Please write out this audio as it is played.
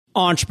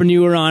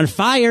Entrepreneur on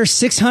Fire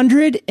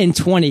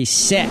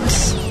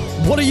 626.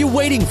 What are you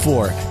waiting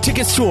for?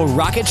 Tickets to a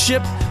rocket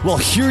ship? Well,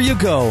 here you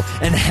go,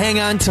 and hang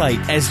on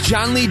tight as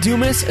John Lee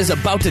Dumas is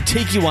about to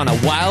take you on a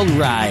wild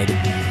ride.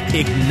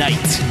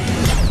 Ignite.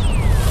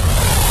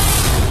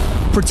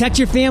 Protect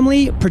your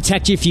family,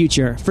 protect your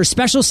future. For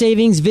special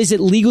savings, visit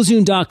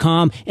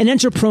LegalZoom.com and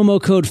enter promo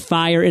code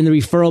FIRE in the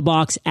referral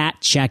box at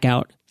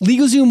checkout.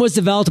 LegalZoom was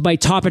developed by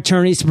top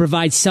attorneys to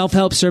provide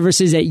self-help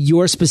services at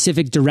your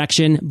specific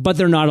direction, but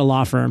they're not a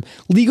law firm.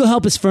 Legal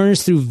help is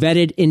furnished through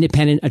vetted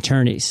independent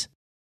attorneys.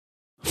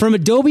 From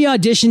Adobe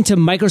Audition to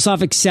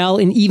Microsoft Excel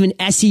and even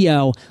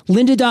SEO,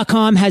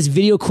 lynda.com has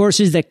video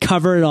courses that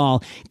cover it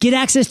all. Get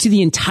access to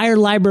the entire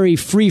library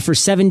free for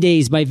 7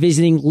 days by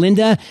visiting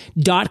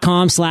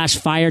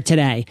lynda.com/fire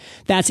today.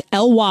 That's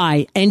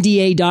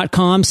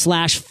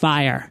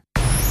LYNDA.com/fire.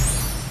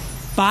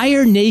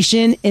 Fire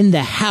Nation in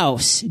the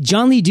house.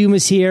 John Lee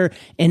Dumas here,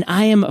 and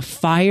I am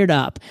fired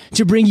up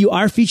to bring you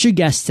our featured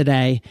guest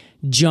today,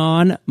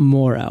 Jon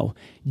Morrow.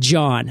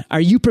 John, are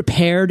you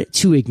prepared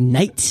to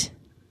ignite?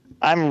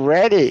 I'm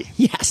ready.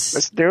 Yes.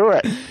 Let's do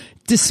it.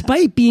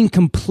 Despite being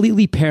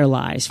completely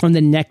paralyzed from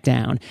the neck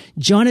down,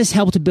 John has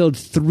helped to build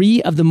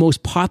 3 of the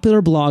most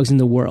popular blogs in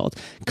the world,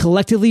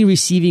 collectively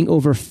receiving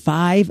over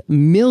 5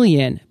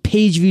 million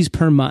page views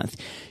per month.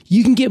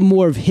 You can get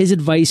more of his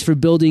advice for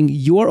building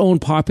your own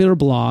popular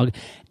blog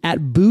at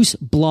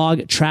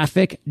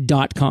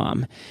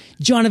boostblogtraffic.com.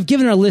 John, I've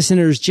given our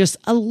listeners just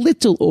a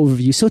little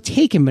overview, so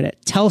take a minute.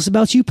 Tell us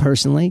about you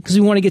personally, because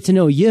we want to get to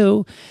know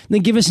you, and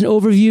then give us an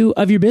overview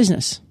of your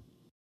business.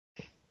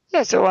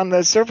 Yeah, so on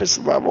the surface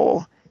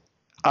level,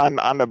 I'm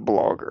a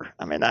blogger.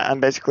 I mean, I'm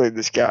basically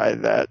this guy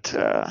that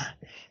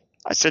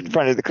I sit in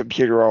front of the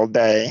computer all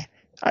day.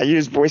 I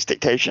use voice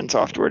dictation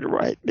software to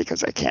write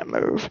because I can't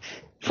move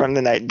from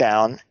the neck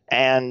down.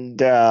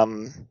 And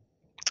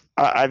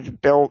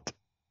I've built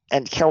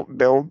and helped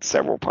build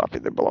several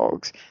popular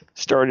blogs.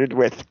 Started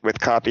with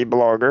Copy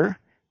Blogger,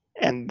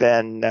 and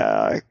then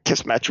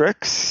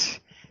Kissmetrics,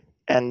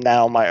 and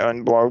now my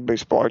own blog,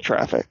 Boost Blog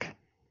Traffic.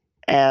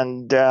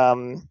 And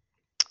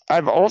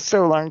I've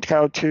also learned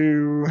how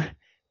to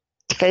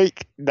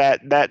take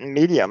that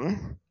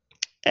medium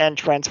and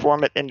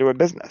transform it into a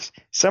business,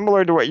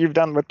 similar to what you've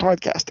done with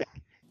podcasting.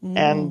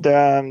 And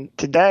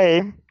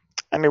today,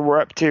 I mean, we're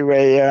up to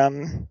a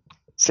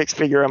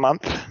 6-figure a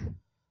month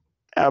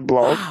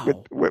blog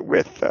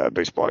with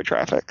Boost Blog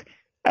Traffic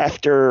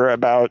after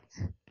I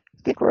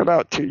think we're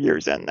about 2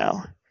 years in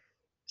now.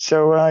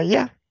 So,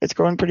 yeah, it's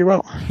going pretty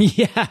well.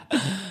 Yeah.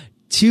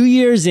 2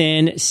 years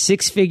in,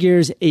 6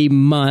 figures a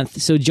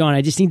month. So, John,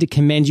 I just need to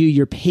commend you.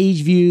 Your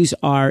page views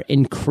are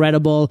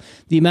incredible.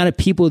 The amount of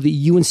people that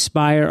you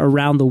inspire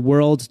around the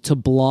world to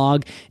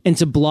blog and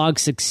to blog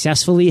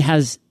successfully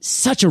has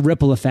such a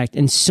ripple effect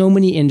in so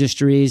many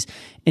industries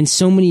and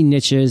so many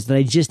niches that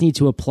I just need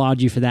to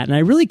applaud you for that. And I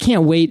really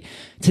can't wait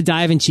to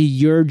dive into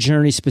your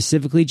journey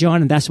specifically,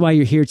 John. And that's why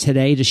you're here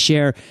today, to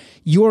share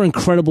your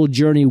incredible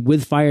journey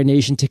with Fire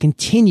Nation, to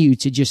continue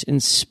to just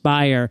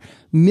inspire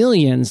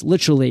millions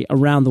literally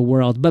around the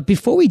world. But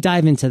before we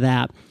dive into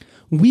that,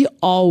 we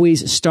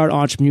always start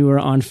Entrepreneur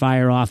on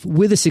Fire off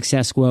with a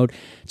success quote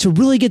to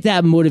really get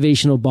that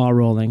motivational ball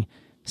rolling.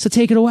 So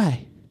take it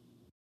away.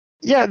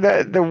 Yeah,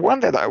 the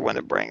one that I want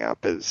to bring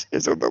up is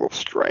a little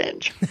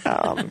strange.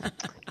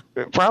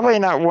 Probably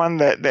not one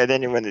that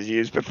anyone has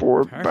used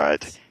before.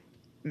 Perfect.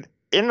 But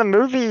in the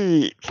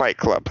movie Fight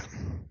Club,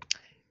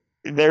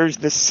 there's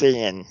this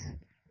scene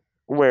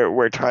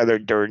where Tyler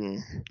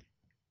Durden,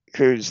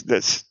 who's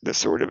this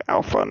sort of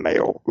alpha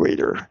male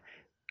leader,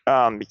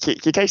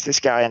 he takes this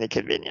guy in a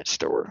convenience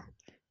store,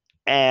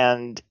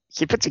 and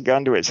he puts a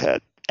gun to his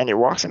head, and he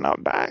walks him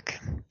out back,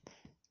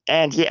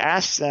 and he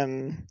asks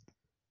him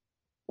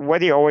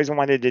what he always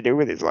wanted to do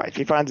with his life.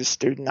 He finds a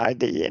student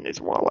ID in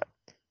his wallet.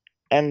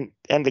 And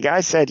the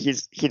guy said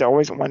he'd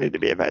always wanted to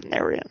be a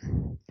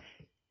veterinarian,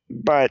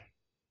 but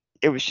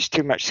it was just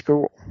too much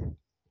school.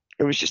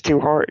 It was just too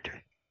hard.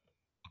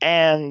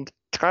 And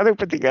Tyler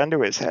put the gun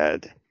to his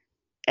head,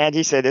 and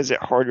he said, "Is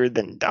it harder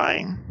than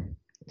dying?"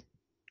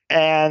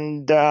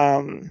 And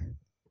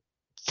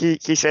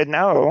he said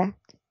no.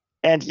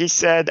 And he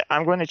said,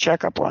 "I'm going to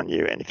check up on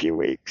you in a few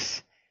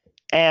weeks.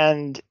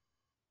 And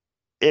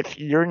if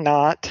you're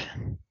not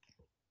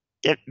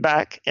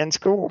back in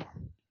school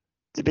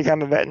to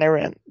become a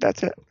veterinarian,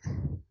 that's it."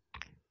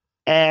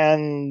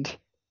 And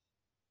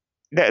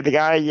the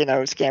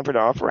guy, scampered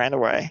off, ran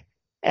away.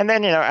 And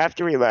then,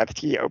 after he left,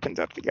 he opens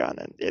up the gun,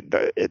 and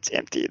it's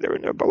empty. There were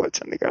no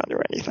bullets in the gun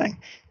or anything.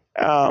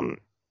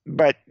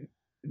 But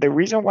the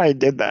reason why he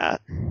did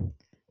that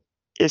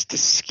is to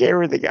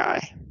scare the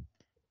guy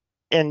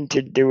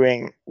into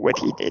doing what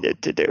he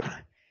needed to do.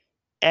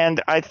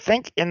 And I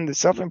think in the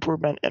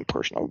self-improvement and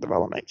personal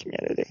development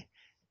community,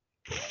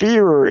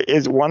 fear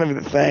is one of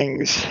the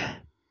things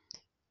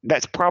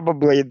that's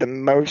probably the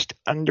most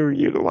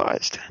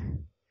underutilized.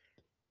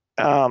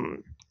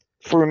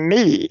 For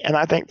me, and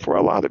I think for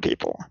a lot of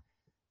people,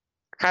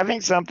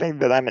 having something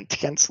that I'm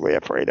intensely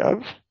afraid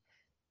of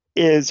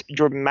is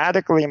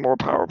dramatically more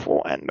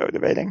powerful and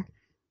motivating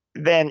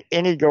than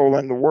any goal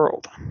in the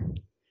world.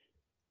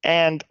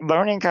 And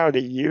learning how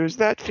to use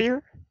that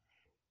fear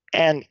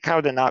and how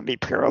to not be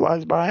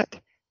paralyzed by it,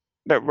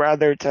 but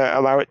rather to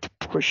allow it to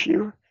push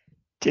you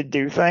to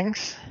do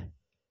things,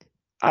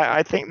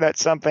 I think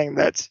that's something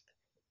that's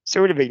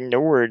sort of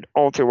ignored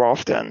all too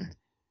often.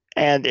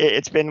 And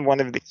it's been one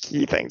of the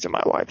key things in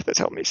my life that's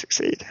helped me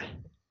succeed.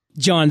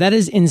 Jon, that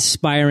is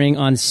inspiring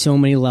on so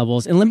many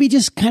levels. And let me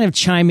just kind of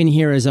chime in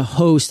here as a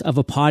host of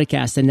a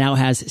podcast that now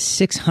has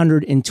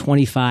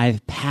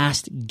 625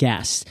 past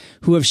guests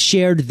who have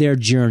shared their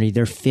journey,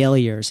 their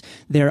failures,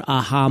 their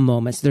aha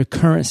moments, their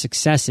current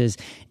successes.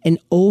 And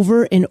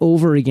over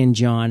again,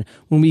 Jon,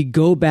 when we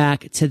go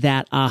back to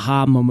that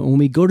aha moment, when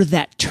we go to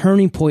that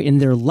turning point in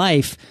their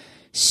life,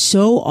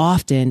 so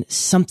often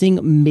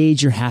something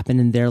major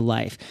happened in their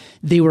life.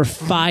 They were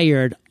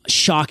fired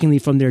shockingly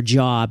from their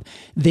job.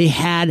 They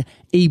had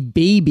a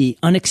baby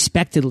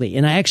unexpectedly.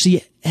 And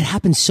it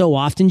happens so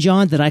often,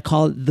 Jon, that I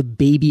call it the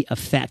baby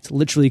effect,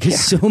 literally,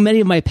 because so many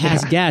of my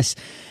past guests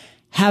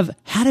have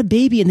had a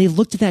baby and they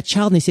looked at that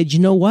child and they said, you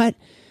know what?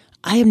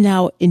 I am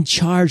now in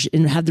charge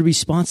and have the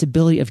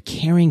responsibility of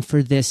caring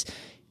for this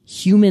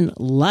human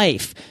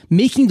life.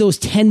 Making those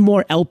 10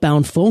 more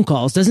outbound phone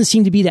calls doesn't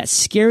seem to be that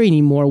scary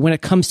anymore when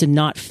it comes to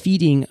not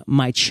feeding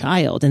my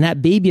child. And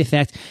that baby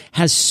effect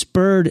has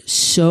spurred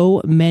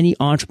so many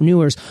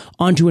entrepreneurs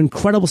onto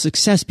incredible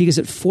success because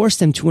it forced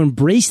them to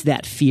embrace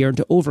that fear and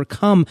to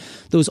overcome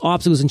those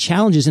obstacles and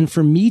challenges. And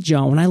for me,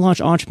 Jon, when I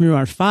launched Entrepreneur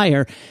on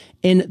Fire,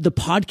 and the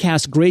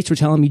podcast greats were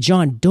telling me,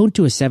 Jon, don't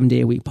do a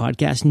 7-day-a-week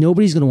podcast.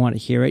 Nobody's going to want to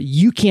hear it.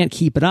 You can't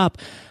keep it up.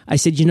 I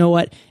said, you know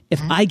what?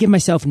 If I give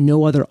myself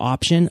no other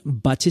option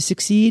but to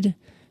succeed,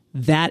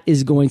 that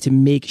is going to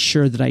make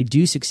sure that I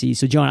do succeed.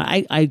 So, Jon,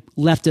 I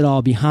left it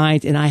all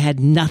behind and I had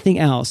nothing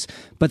else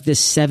but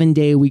this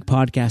 7-day-a-week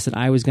podcast that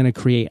I was going to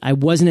create. I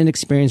wasn't an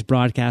experienced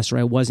broadcaster.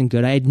 I wasn't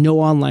good. I had no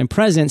online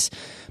presence,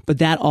 but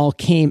that all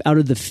came out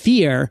of the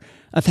fear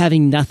of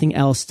having nothing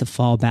else to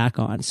fall back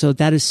on. So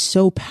that is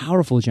so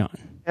powerful, Jon.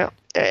 Yeah.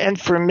 And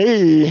for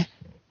me,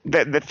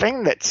 the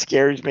thing that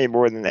scares me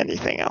more than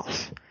anything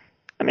else,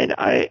 I mean,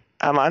 I'm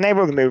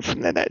unable to move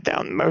from the neck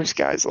down. Most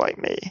guys like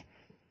me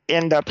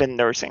end up in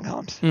nursing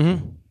homes.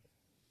 Mm-hmm.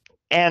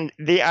 And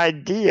the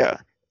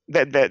idea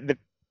that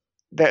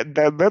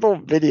the little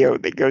video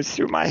that goes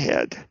through my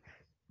head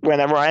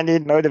whenever I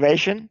need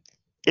motivation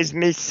is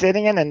me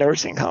sitting in a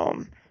nursing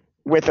home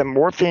with a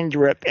morphine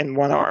drip in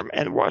one arm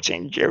and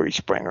watching Jerry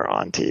Springer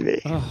on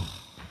TV.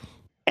 Oh.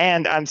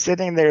 And I'm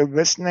sitting there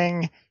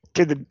listening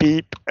to the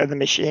beep of the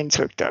machines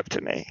hooked up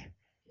to me.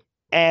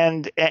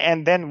 And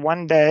then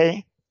one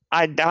day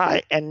I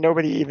die and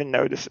nobody even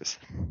notices.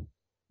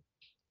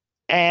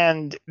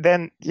 And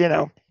then,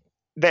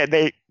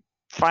 they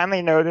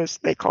finally notice,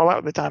 they call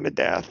out the time of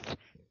death,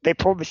 they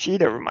pull the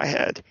sheet over my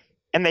head,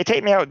 and they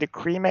take me out to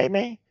cremate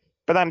me,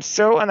 but I'm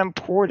so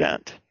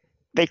unimportant.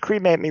 They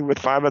cremate me with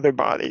 5 other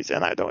bodies,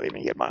 and I don't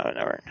even get my own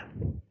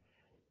urn.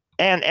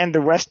 And the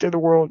rest of the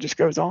world just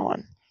goes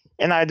on,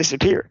 and I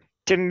disappear.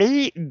 To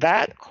me,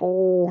 that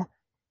whole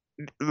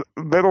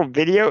little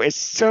video is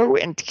so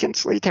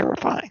intensely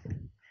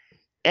terrifying.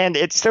 And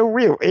it's so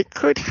real. It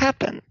could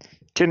happen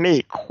to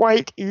me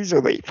quite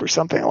easily for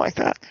something like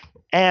that.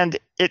 And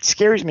it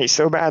scares me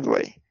so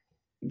badly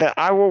that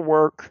I will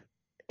work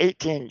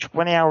 18,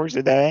 20 hours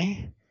a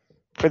day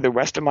for the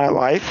rest of my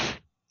life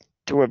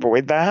to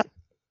avoid that.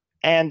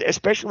 And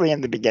especially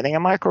in the beginning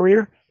of my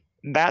career,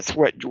 that's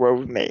what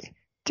drove me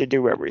to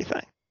do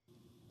everything.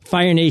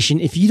 Fire Nation,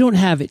 if you don't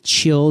have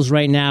chills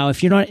right now,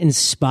 if you're not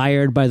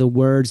inspired by the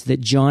words that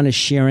Jon is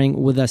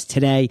sharing with us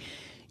today,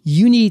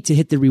 you need to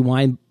hit the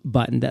rewind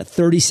button, that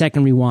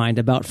 30-second rewind,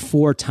 about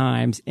 4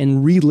 times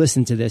and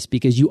re-listen to this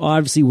because you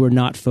obviously were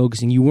not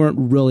focusing. You weren't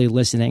really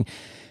listening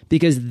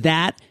because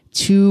that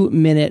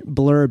 2-minute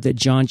blurb that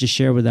Jon just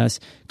shared with us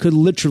could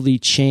literally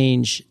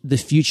change the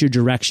future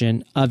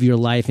direction of your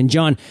life. And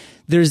Jon,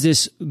 there's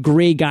this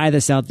great guy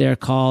that's out there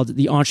called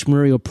the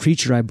Entrepreneurial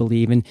Preacher, I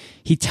believe. And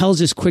he tells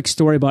this quick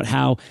story about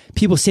how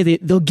people say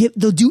they'll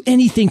do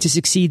anything to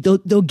succeed.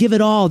 They'll give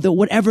it all.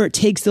 Whatever it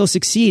takes, they'll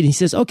succeed. And he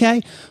says,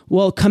 okay,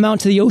 well, come out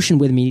to the ocean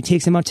with me. He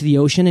takes them out to the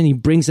ocean and he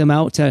brings them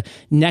out to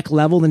neck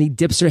level and he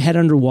dips their head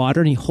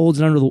underwater and he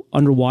holds it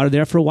underwater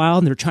there for a while.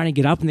 And they're trying to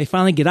get up and they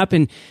finally get up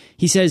and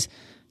he says,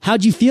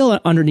 how'd you feel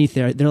underneath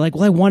there? They're like,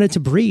 well, I wanted to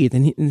breathe.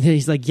 And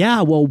he's like,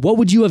 yeah, well, what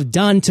would you have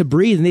done to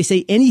breathe? And they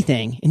say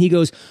anything. And he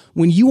goes,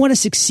 when you want to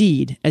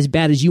succeed as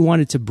bad as you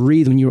wanted to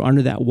breathe when you were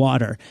under that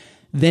water,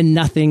 then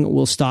nothing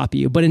will stop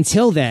you. But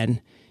until then,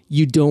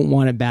 you don't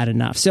want it bad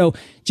enough. So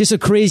just a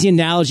crazy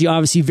analogy,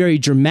 obviously very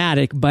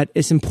dramatic, but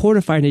it's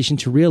important, Fire Nation,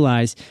 to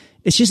realize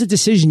it's just a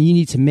decision you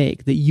need to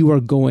make that you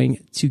are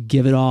going to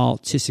give it all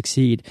to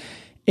succeed.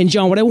 And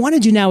Jon, what I want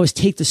to do now is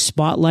take the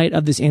spotlight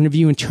of this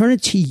interview and turn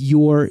it to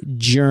your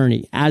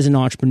journey as an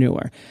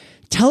entrepreneur.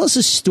 Tell us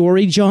a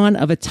story, Jon,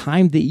 of a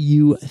time that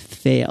you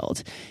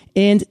failed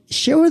and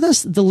share with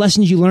us the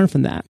lessons you learned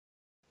from that.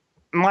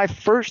 My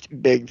first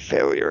big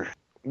failure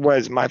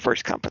was my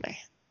first company.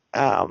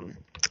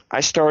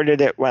 I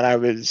started it when I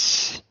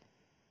was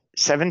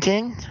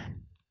 17,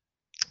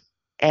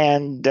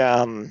 and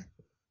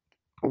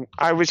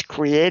I was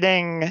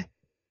creating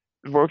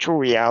virtual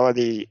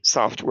reality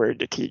software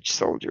to teach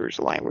soldiers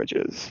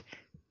languages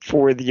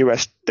for the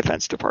U.S.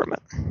 Defense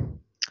Department.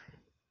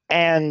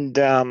 And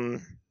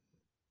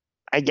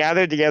I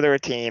gathered together a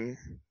team,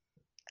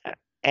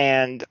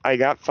 and I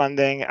got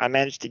funding. I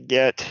managed to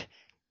get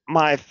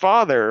my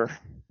father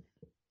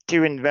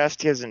to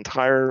invest his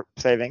entire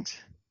savings.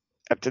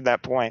 Up to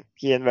that point,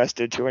 he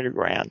invested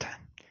 $200,000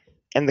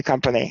 in the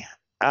company.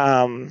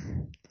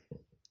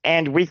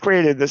 And we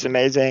created this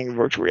amazing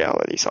virtual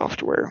reality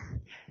software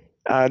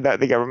that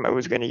the government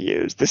was going to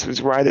use. This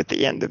was right at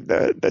the end of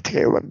the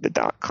tail of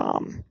the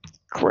 .com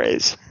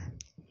craze.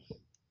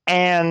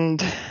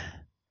 And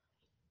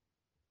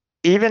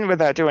even with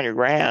that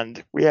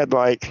 $200,000, we had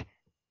like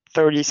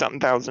 $30-something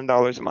thousand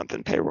a month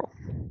in payroll.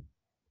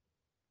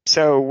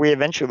 So we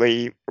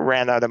eventually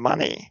ran out of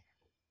money,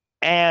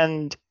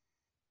 and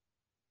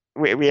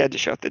we had to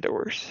shut the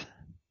doors.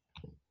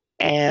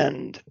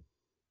 And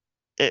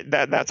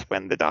that's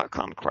when the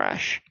 .com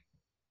crash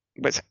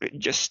was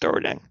just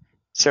starting.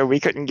 So we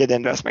couldn't get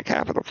investment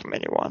capital from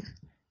anyone.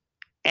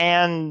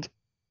 And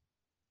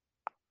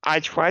I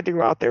tried to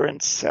go out there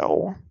and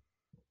sell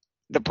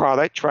the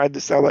product, tried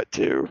to sell it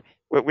to,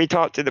 we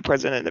talked to the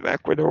president of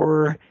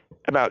Ecuador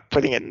about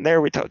putting it in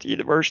there. We talked to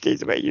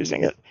universities about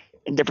using it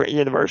in different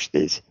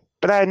universities.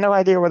 But I had no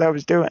idea what I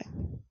was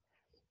doing.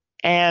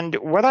 And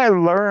what I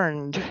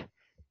learned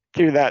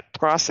through that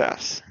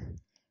process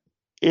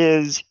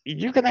is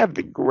you can have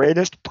the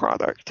greatest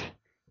product.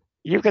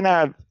 You can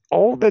have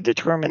all the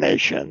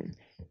determination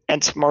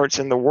and smarts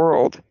in the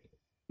world,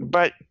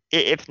 but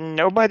if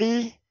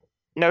nobody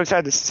knows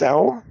how to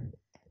sell,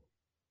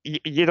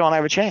 you don't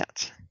have a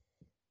chance.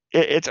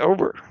 It's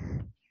over.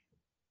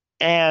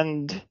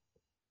 And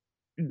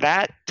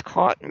that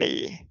taught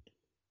me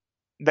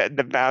that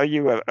the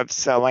value of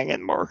selling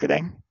and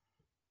marketing.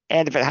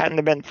 And if it hadn't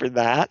have been for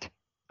that,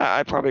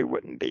 I probably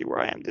wouldn't be where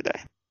I am today.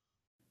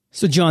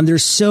 So, Jon,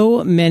 there's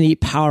so many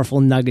powerful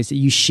nuggets that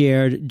you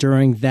shared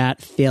during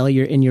that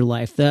failure in your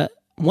life. The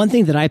one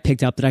thing that I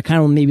picked up that I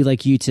kind of maybe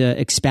like you to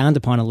expound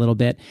upon a little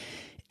bit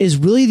is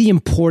really the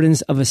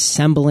importance of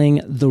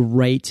assembling the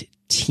right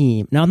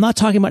team. Now, I'm not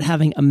talking about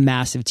having a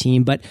massive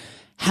team, but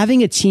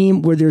having a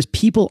team where there's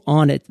people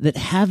on it that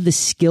have the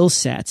skill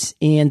sets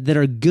and that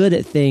are good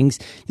at things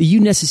that you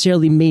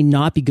necessarily may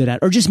not be good at,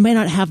 or just may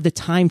not have the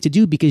time to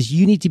do because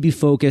you need to be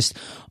focused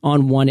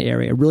on one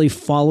area, really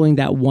following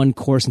that one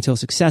course until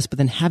success, but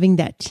then having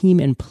that team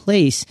in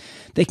place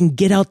that can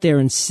get out there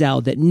and sell,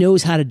 that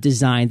knows how to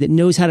design, that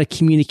knows how to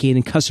communicate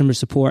and customer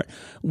support.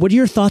 What are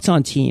your thoughts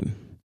on team?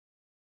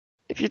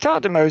 If you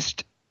talk to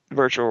most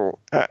virtual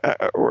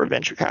or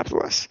venture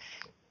capitalists,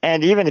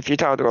 and even if you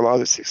talk to a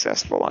lot of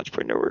successful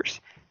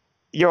entrepreneurs,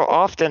 you'll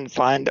often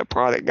find a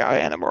product guy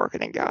and a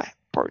marketing guy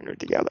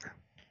partnered together.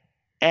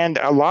 And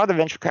a lot of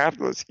venture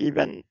capitalists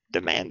even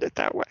demand it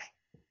that way,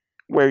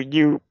 where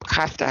you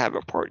have to have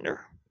a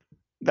partner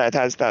that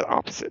has that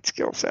opposite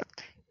skill set.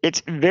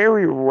 It's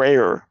very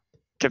rare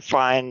to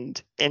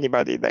find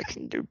anybody that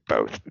can do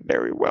both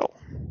very well.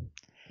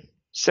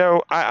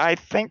 So I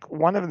think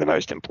one of the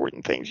most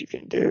important things you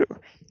can do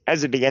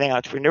as a beginning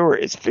entrepreneur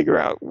is figure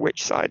out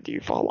which side do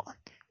you fall on.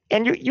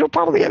 And you'll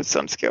probably have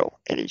some skill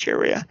in each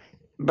area,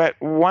 but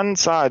one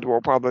side will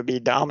probably be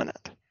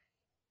dominant.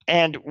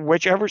 And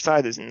whichever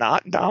side is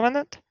not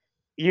dominant,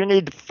 you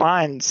need to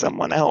find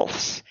someone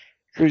else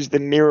who's the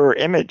mirror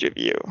image of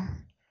you,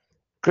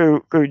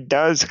 who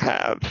does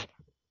have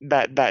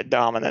that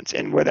dominance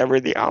in whatever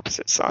the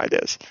opposite side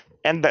is.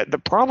 And the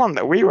problem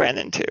that we ran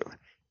into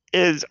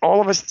is all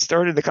of us that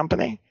started the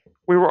company,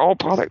 we were all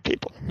product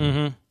people.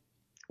 Mm-hmm.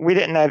 We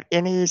didn't have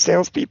any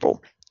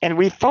salespeople. And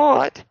we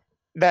thought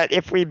that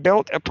if we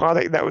built a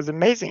product that was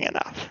amazing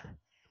enough,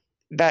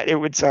 that it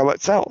would sell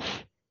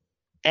itself.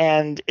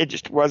 And it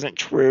just wasn't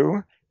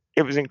true.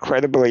 It was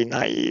incredibly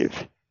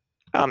naive,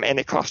 and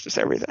it cost us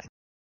everything.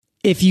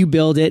 If you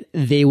build it,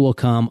 they will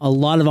come. A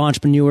lot of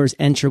entrepreneurs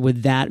enter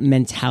with that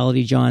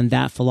mentality, Jon,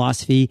 that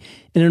philosophy.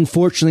 And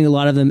unfortunately, a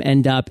lot of them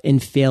end up in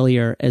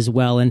failure as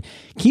well. And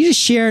can you just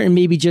share in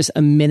maybe just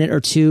a minute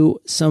or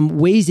two some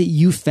ways that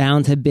you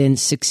found have been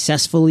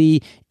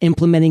successfully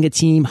implementing a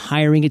team,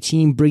 hiring a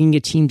team, bringing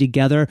a team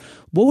together?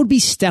 What would be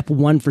step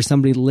one for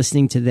somebody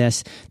listening to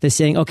this that's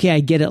saying, okay, I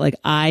get it. Like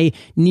I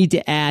need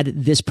to add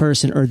this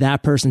person or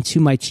that person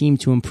to my team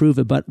to improve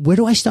it. But where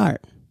do I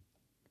start?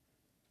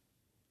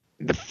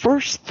 The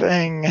first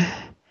thing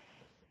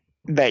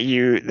that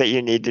you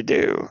need to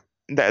do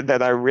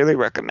that I really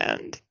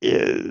recommend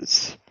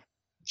is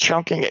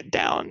chunking it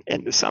down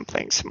into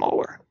something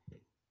smaller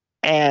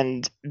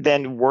and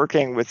then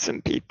working with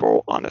some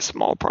people on a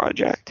small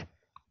project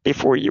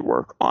before you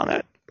work on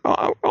it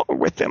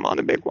with them on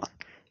a big one.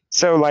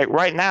 So like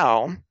right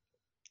now,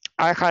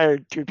 I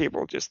hired 2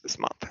 people just this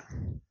month.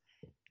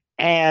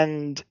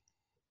 And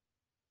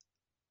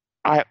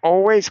I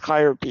always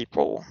hire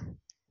people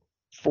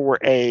for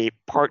a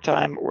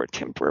part-time or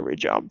temporary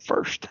job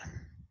first.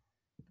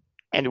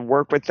 and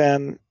work with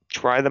them,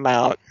 try them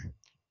out.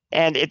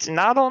 And it's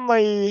not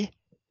only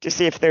to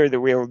see if they're the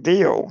real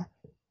deal,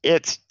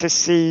 it's to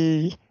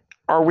see,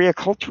 are we a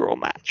cultural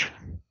match?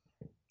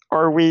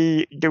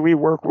 Do we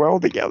work well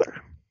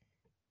together?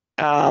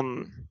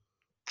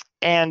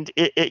 And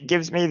it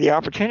gives me the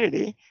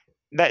opportunity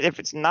that if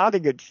it's not a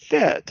good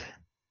fit,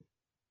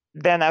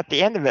 then at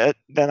the end of it,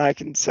 then I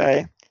can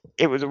say,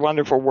 it was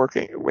wonderful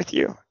working with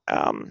you.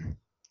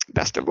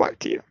 Best of luck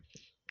to you.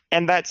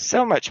 And that's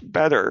so much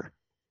better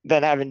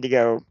than having to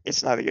go,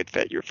 it's not a good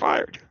fit, you're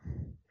fired,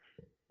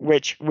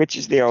 which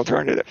is the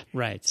alternative.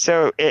 Right.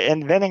 So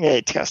inventing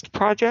a test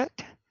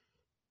project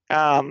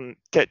to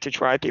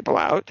try people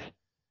out.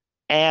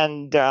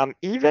 And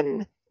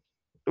even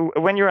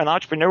when you're an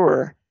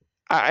entrepreneur,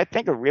 I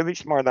think a really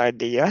smart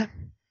idea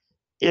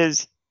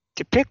is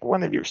to pick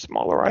one of your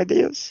smaller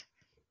ideas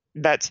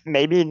that's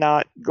maybe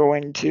not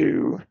going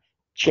to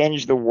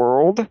change the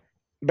world,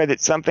 but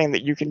it's something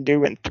that you can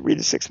do in 3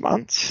 to 6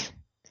 months,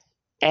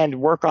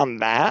 and work on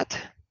that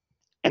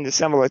and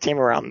assemble a team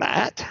around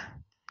that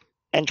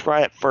and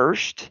try it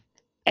first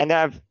and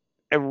have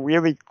a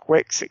really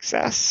quick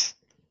success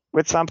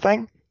with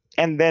something,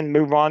 and then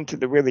move on to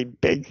the really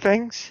big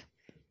things.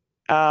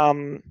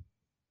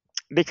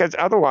 Because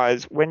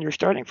otherwise, when you're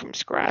starting from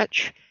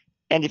scratch,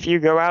 and if you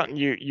go out and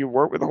you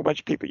work with a whole bunch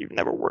of people you've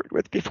never worked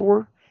with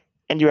before,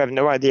 and you have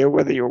no idea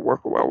whether you'll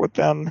work well with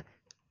them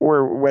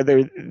or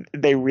whether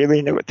they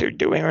really know what they're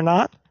doing or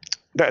not,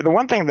 the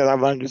one thing that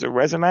I've learned is a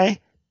resume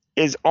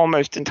is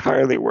almost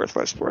entirely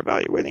worthless for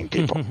evaluating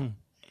people.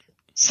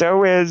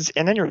 So is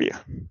an interview.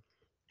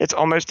 It's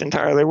almost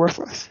entirely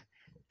worthless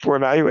for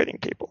evaluating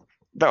people.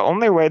 The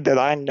only way that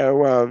I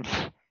know of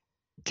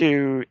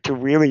to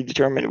really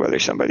determine whether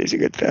somebody's a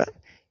good fit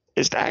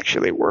is to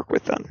actually work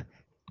with them.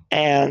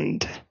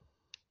 And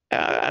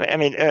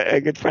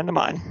a good friend of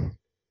mine,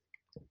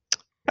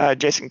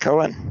 Jason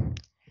Cohen,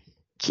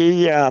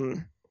 he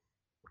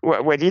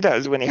what he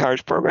does when he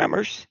hires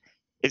programmers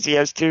is he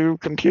has 2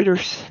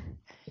 computers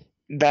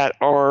that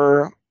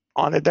are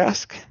on a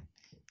desk,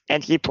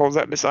 and he pulls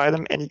up beside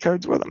them and he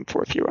codes with them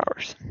for a few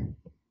hours.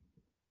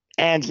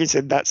 And he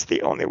said that's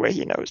the only way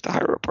he knows to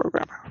hire a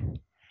programmer.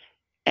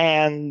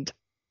 And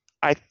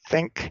I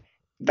think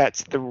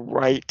that's the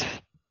right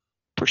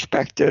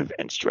perspective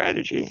and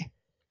strategy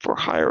for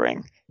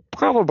hiring,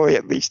 probably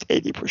at least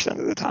 80%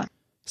 of the time.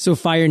 So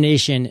Fire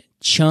Nation,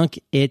 chunk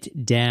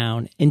it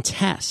down and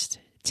test.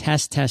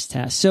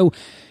 So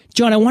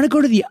Jon, I want to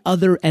go to the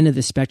other end of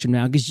the spectrum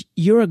now, because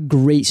you're a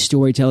great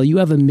storyteller. You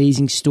have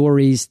amazing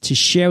stories to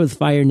share with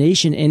Fire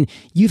Nation, and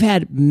you've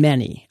had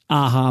many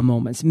aha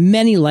moments,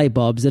 many light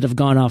bulbs that have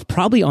gone off,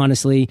 probably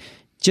honestly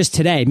just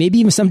today, maybe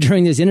even some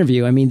during this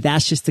interview. I mean,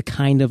 that's just the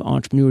kind of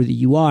entrepreneur that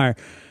you are.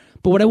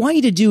 But what I want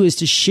you to do is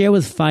to share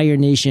with Fire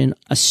Nation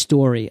a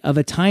story of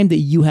a time that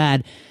you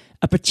had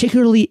a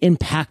particularly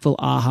impactful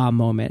aha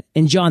moment.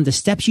 And Jon, the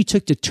steps you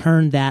took to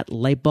turn that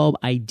light bulb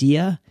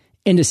idea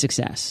into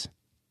success.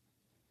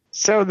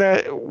 So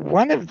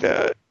one of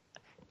the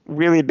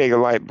really big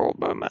light bulb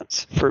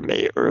moments for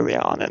me early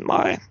on in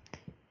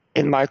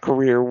my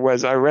career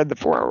was I read The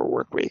 4-Hour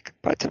Workweek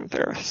by Tim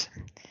Ferriss.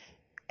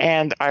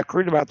 And I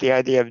heard about the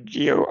idea of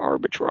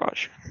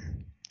geo-arbitrage.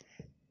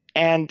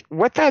 And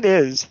what that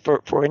is,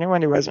 for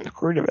anyone who hasn't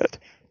heard of it,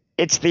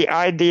 it's the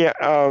idea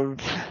of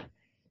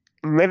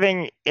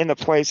living in a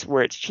place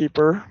where it's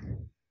cheaper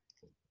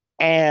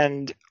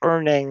and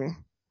earning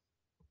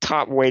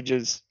top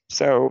wages.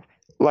 So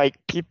like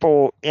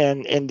people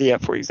in India,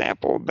 for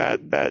example,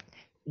 that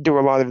do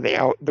a lot of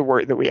the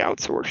work that we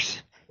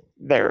outsource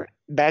there.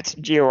 That's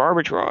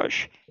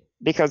geo-arbitrage,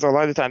 because a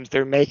lot of times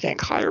they're making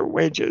higher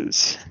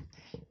wages,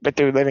 but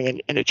they're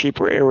living in a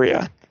cheaper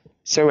area.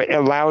 So it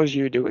allows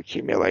you to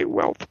accumulate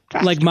wealth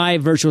faster. Like my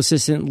virtual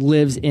assistant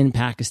lives in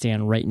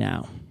Pakistan right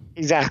now.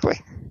 Exactly.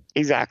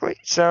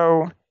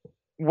 So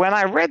when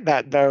I read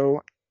that,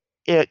 though,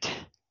 it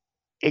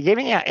gave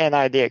me an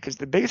idea, because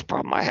the biggest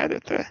problem I had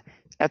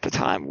at the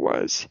time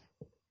was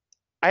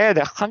I had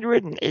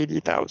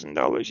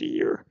 $180,000 a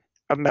year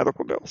of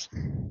medical bills.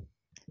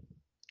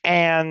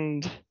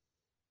 And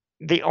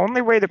the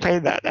only way to pay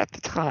that at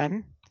the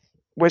time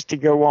was to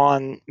go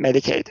on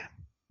Medicaid,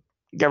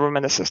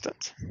 government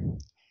assistance.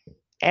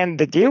 And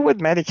the deal with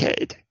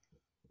Medicaid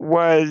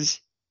was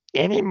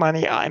any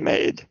money I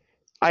made,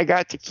 I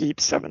got to keep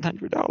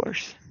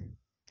 $700.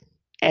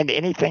 And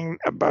anything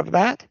above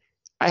that,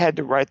 I had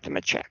to write them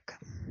a check.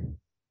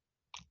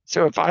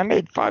 So if I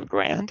made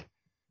 $5,000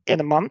 in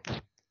a month,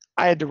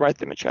 I had to write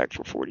them a check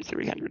for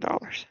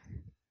 $4,300.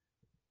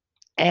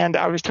 And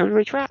I was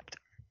totally trapped.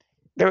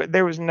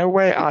 There was no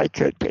way I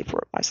could pay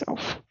for it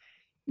myself.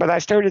 But I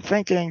started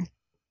thinking,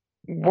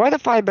 what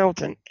if I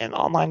built an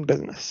online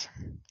business?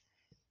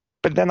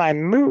 But then I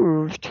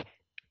moved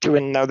to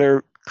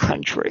another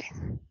country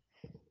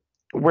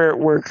where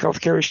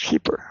healthcare is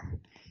cheaper.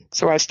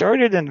 So I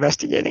started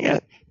investigating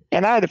it,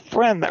 and I had a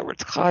friend that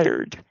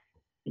retired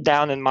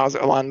down in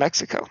Mazatlan,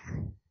 Mexico.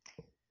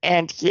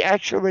 And he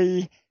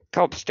actually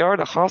helped start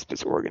a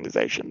hospice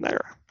organization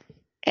there.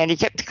 And he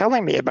kept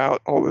telling me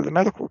about all of the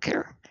medical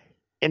care.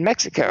 in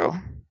Mexico,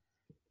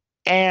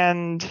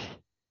 and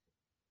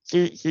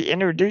he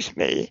introduced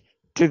me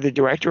to the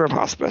director of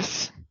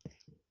hospice,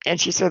 and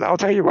she said, "I'll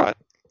tell you what,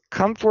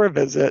 come for a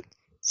visit,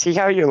 see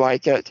how you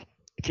like it.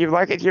 If you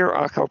like it here,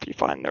 I'll help you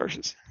find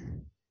nurses."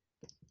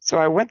 So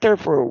I went there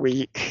for a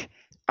week.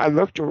 I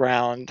looked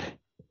around,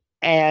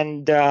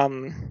 and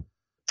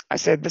I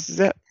said, "This is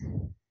it.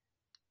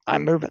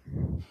 I'm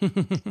moving."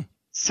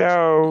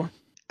 So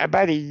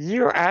about a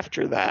year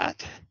after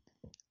that,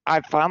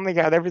 I finally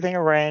got everything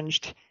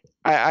arranged.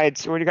 I had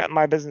sort of gotten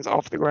my business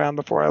off the ground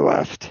before I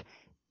left.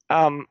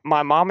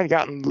 My mom had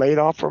gotten laid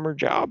off from her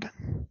job,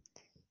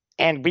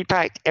 and we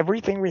packed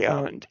everything we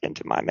owned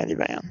into my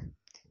minivan,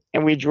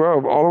 and we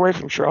drove all the way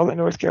from Charlotte,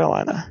 North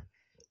Carolina,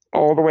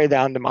 all the way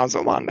down to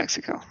Mazatlan,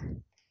 Mexico.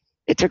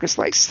 It took us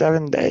like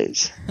 7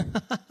 days.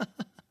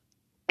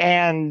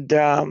 And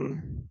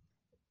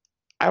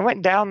I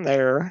went down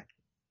there,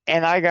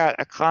 and I got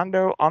a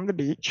condo on the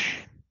beach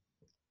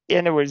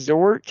in a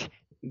resort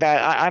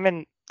that I'm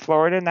in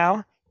Florida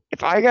now.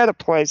 If I got a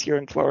place here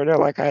in Florida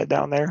like I had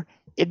down there,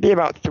 it'd be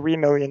about $3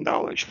 million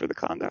for the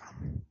condo.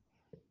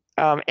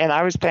 And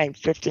I was paying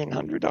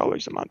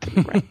 $1,500 a month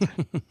in rent.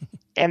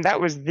 And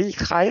that was the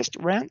highest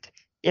rent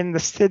in the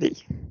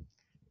city.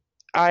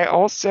 I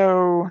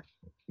also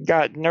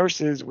got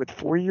nurses with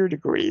 4-year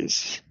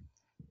degrees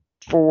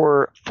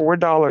for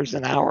 $4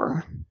 an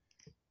hour.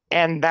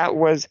 And that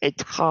was a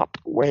top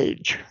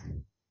wage.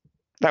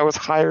 That was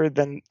higher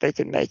than they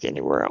could make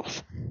anywhere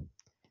else.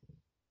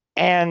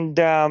 And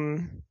I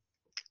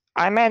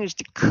managed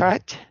to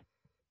cut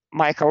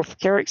my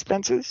healthcare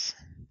expenses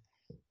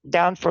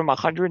down from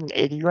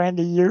 $180,000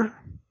 a year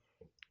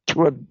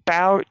to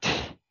about,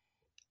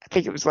 I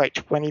think it was like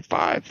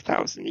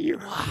 $25,000 a year.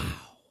 Wow.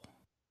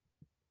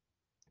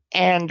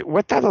 And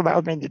what that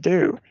allowed me to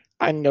do,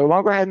 I no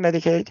longer had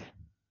Medicaid.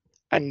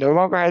 I no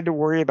longer had to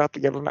worry about the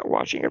government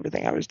watching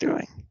everything I was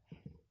doing.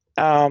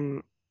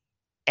 And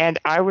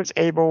I was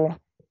able,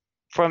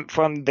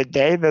 from the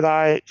day that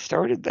I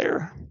started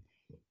there,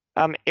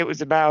 it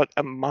was about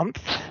a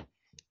month.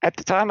 At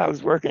the time, I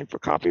was working for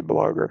Copy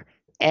Blogger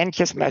and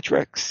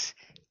Kissmetrics.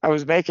 I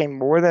was making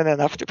more than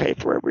enough to pay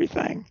for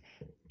everything.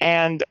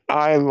 And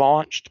I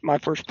launched my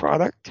first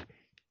product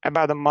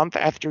about a month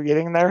after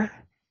getting there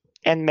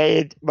and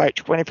made like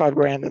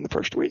 $25,000 in the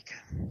first week.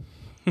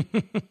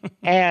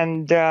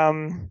 And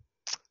I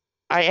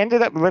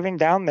ended up living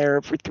down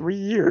there for 3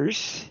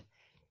 years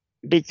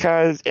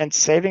and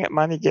saving up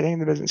money, getting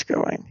the business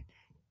going,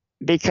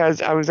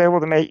 because I was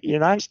able to make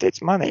United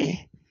States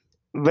money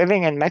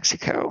living in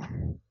Mexico.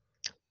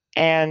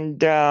 And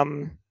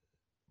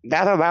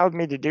that allowed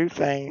me to do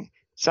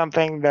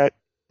something that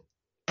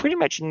pretty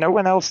much no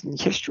one else in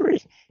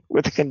history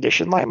with a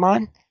condition like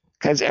mine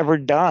has ever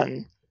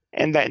done.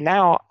 And that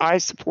now I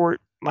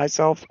support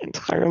myself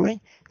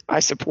entirely. I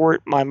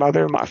support my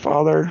mother, my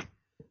father,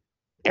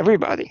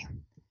 everybody.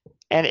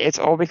 And it's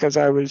all because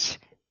I was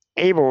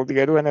able to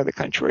go to another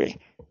country,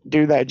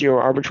 do that geo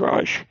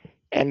arbitrage,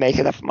 and make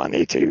enough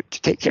money to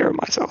take care of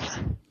myself.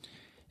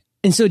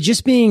 And so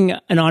just being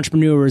an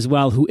entrepreneur as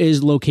well, who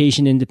is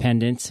location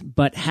independent,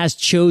 but has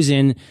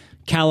chosen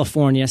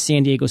California,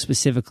 San Diego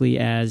specifically,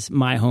 as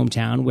my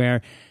hometown,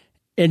 where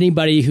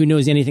anybody who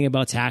knows anything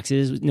about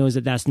taxes knows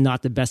that that's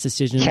not the best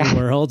decision in the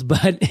world,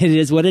 but it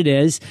is what it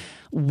is.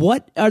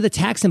 What are the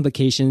tax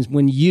implications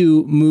when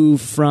you move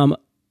from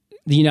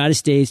the United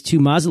States to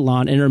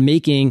Mazatlan and are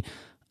making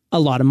a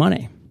lot of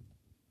money?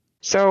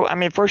 So, I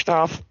mean, first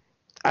off,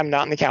 I'm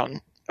not an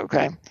accountant,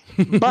 okay?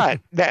 But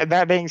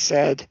that being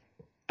said,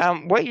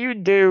 what you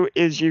do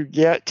is you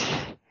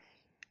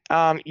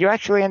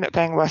actually end up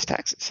paying less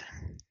taxes.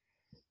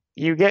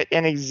 You get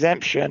an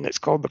exemption. It's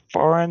called the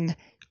foreign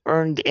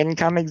earned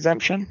income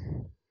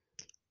exemption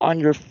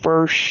on your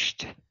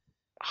first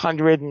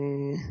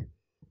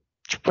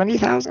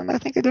 120,000, I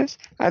think it is.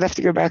 I'd have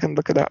to go back and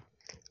look it up.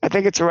 I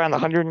think it's around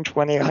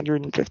 120,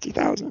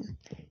 150,000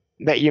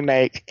 that you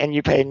make, and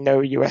you pay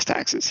no U.S.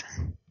 taxes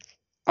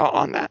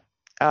on that.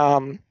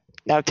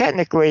 Now,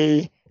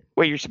 technically,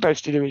 what you're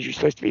supposed to do is you're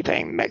supposed to be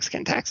paying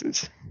Mexican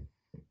taxes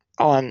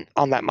on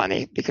that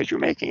money because you're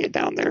making it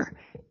down there.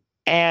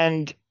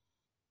 And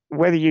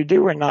whether you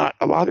do or not,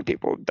 a lot of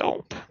people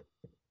don't.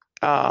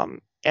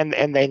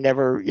 And they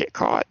never get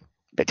caught.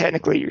 But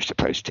technically, you're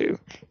supposed to.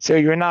 So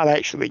you're not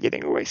actually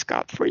getting away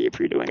scot-free if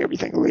you're doing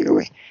everything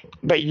legally.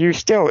 But you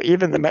still,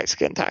 even the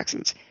Mexican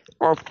taxes,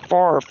 are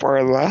far,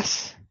 far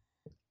less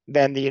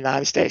than the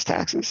United States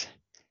taxes.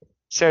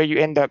 So you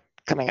end up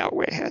coming out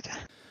way ahead.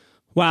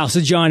 Wow.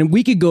 So, Jon,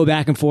 we could go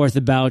back and forth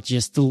about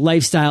just the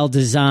lifestyle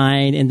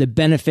design and the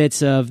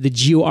benefits of the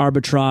geo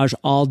arbitrage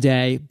all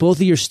day. Both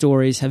of your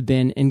stories have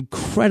been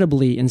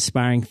incredibly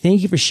inspiring.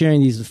 Thank you for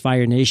sharing these with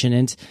Fire Nation.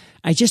 And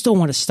I just don't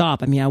want to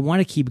stop. I mean, I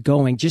want to keep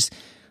going.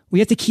 We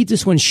have to keep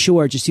this one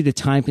short just due to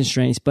time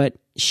constraints. But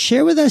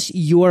share with us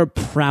your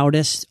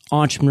proudest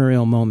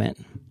entrepreneurial moment.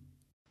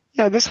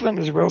 Yeah, this one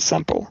is real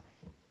simple.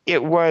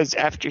 It was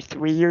after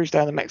 3 years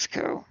down in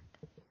Mexico,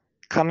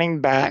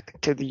 coming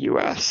back to the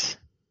U.S.,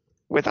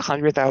 with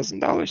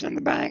 $100,000 in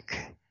the bank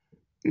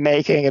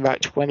making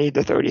about 20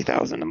 to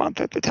 30,000 a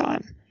month at the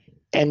time,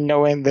 and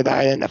knowing that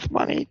I had enough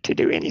money to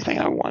do anything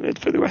I wanted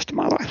for the rest of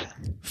my life.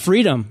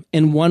 Freedom.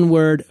 In one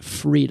word,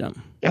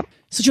 freedom. Yep.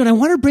 So, Jon, I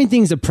want to bring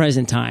things to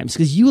present times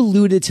because you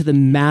alluded to the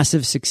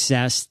massive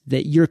success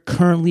that you're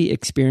currently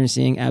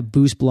experiencing at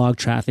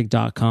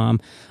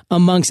boostblogtraffic.com,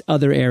 amongst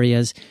other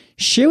areas.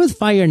 Share with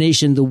Fire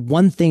Nation the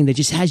one thing that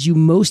just has you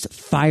most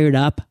fired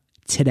up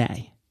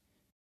today.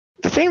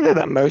 The thing that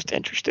I'm most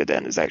interested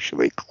in is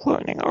actually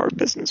cloning our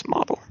business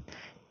model.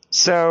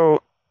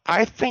 So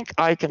I think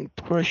I can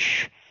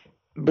push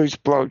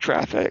Boost Blog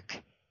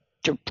Traffic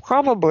to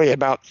probably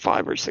about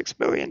 $5 or $6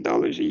 million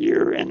a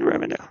year in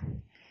revenue,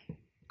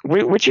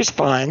 which is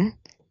fine.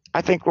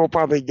 I think we'll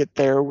probably get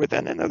there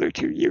within another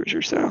 2 years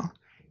or so.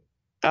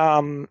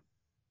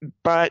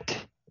 But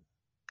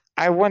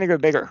I want to go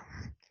bigger.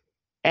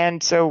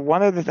 And so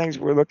one of the things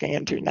we're looking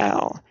into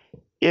now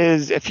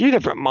is a few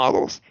different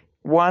models.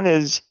 One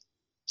is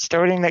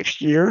starting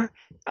next year,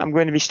 I'm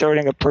going to be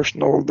starting a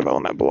personal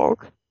development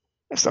blog,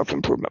 a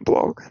self-improvement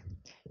blog.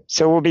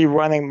 So we'll be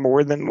running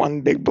more than one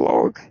big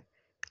blog.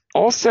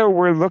 Also,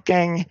 we're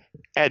looking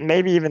at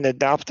maybe even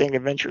adopting a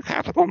venture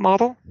capital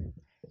model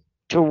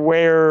to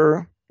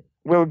where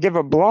we'll give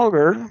a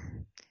blogger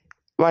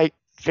like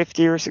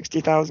 $50,000 or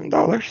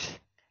 $60,000,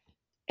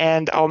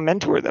 and I'll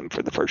mentor them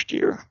for the first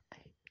year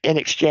in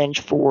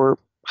exchange for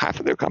half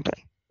of their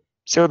company.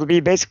 So it'll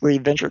be basically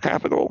venture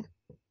capital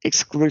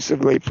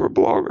exclusively for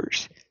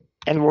bloggers.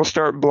 And we'll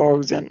start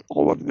blogs in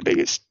all of the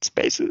biggest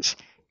spaces: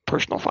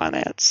 personal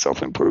finance,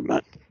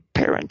 self-improvement,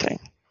 parenting,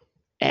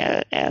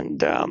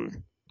 and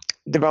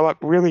develop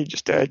really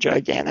just a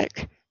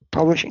gigantic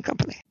publishing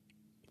company.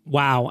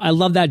 Wow. I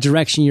love that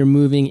direction you're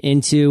moving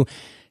into.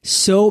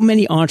 So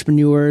many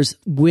entrepreneurs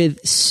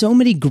with so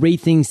many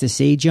great things to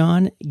say,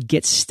 Jon,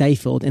 get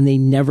stifled and they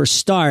never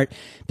start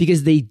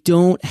because they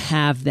don't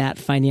have that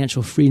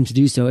financial freedom to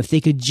do so. If they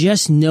could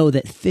just know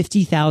that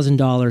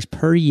 $50,000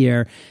 per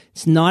year,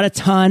 it's not a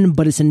ton,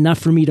 but it's enough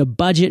for me to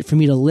budget, for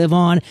me to live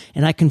on,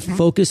 and I can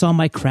focus on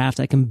my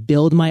craft. I can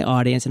build my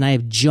audience, and I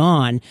have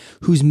Jon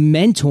who's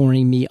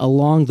mentoring me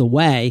along the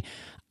way.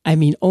 I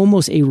mean,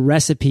 almost a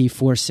recipe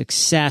for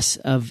success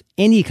of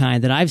any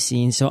kind that I've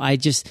seen. So I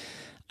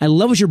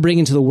love what you're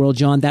bringing to the world,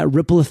 Jon, that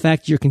ripple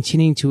effect you're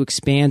continuing to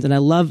expand. And I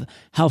love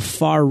how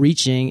far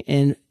reaching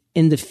and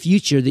in the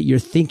future that you're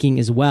thinking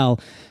as well.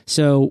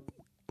 So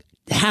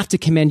have to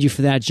commend you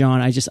for that,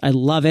 Jon. I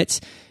love it.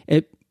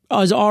 It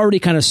was already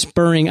kind of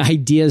spurring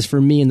ideas for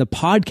me in the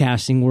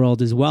podcasting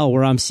world as well,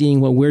 where I'm seeing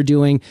what we're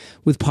doing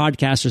with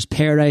Podcasters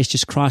Paradise,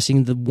 just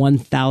crossing the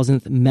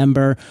 1,000th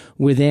member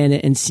within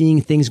it and seeing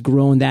things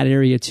grow in that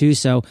area too.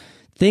 So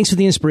thanks for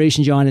the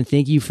inspiration, Jon, and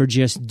thank you for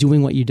just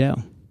doing what you do.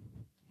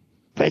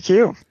 Thank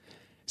you.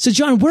 So,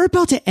 Jon, we're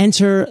about to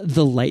enter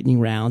the lightning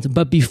round,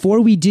 but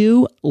before we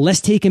do, let's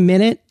take a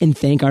minute and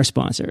thank our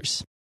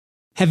sponsors.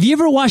 Have you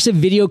ever watched a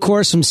video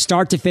course from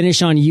start to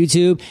finish on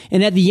YouTube,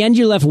 and at the end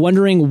you're left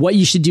wondering what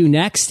you should do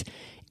next?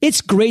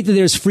 It's great that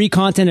there's free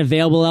content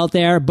available out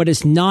there, but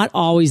it's not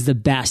always the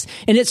best.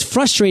 And it's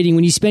frustrating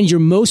when you spend your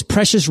most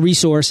precious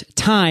resource,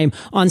 time,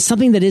 on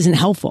something that isn't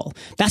helpful.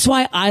 That's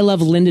why I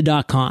love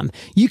lynda.com.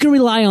 You can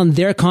rely on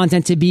their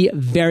content to be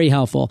very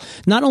helpful.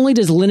 Not only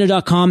does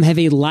lynda.com have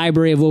a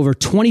library of over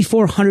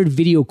 2,400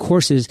 video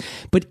courses,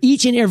 but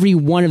each and every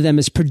one of them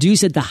is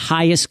produced at the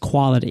highest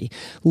quality.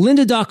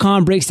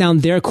 Lynda.com breaks down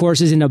their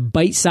courses into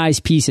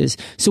bite-sized pieces.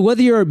 So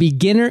whether you're a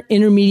beginner,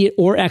 intermediate,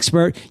 or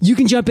expert, you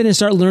can jump in and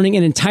start learning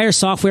an entire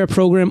software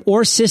program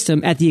or system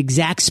at the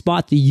exact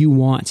spot that you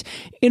want.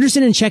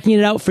 Interested in checking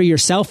it out for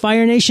yourself,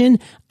 Fire Nation?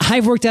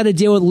 I've worked out a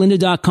deal with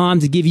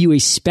lynda.com to give you a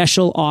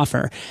special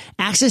offer.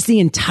 Access the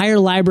entire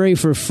library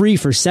for free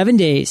for 7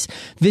 days.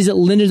 Visit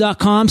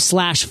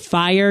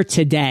lynda.com/fire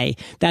today.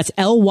 That's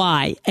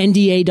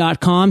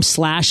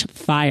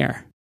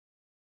lynda.com/fire.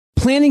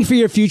 Planning for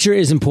your future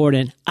is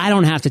important. I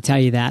don't have to tell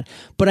you that,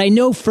 but I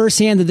know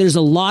firsthand that there's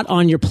a lot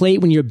on your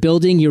plate when you're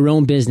building your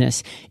own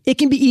business. It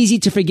can be easy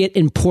to forget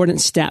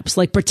important steps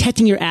like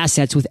protecting your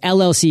assets with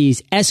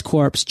LLCs,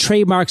 S-corps,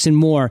 trademarks, and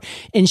more.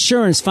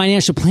 Insurance,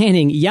 financial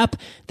planning. Yep,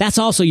 that's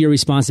also your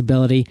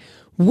responsibility.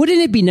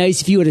 Wouldn't it be nice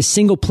if you had a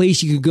single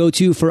place you could go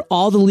to for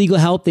all the legal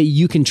help that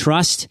you can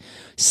trust?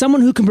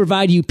 Someone who can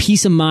provide you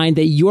peace of mind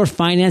that your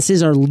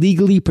finances are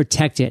legally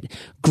protected.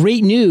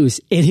 Great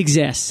news, it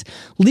exists.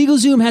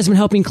 LegalZoom has been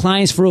helping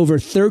clients for over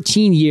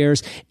 13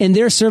 years, and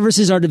their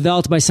services are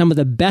developed by some of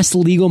the best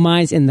legal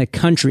minds in the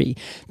country.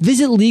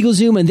 Visit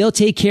LegalZoom and they'll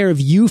take care of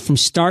you from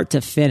start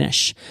to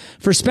finish.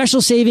 For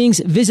special savings,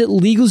 visit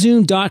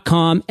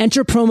LegalZoom.com,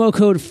 enter promo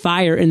code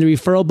FIRE in the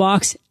referral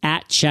box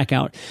at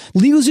checkout.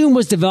 LegalZoom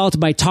was developed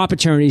by top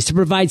attorneys to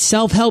provide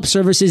self-help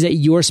services at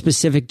your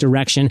specific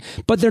direction,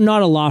 but they're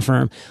not a law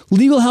firm.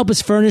 Legal help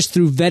is furnished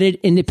through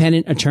vetted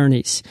independent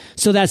attorneys.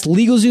 So that's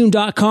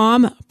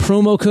LegalZoom.com,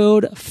 promo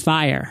code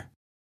FIRE.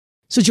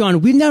 So,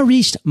 Jon, we've now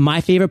reached my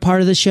favorite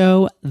part of the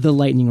show, the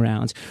lightning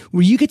round,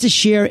 where you get to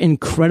share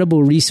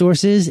incredible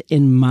resources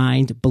and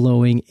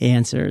mind-blowing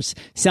answers.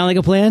 Sound like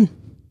a plan?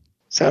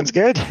 Sounds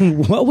good.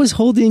 What was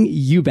holding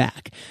you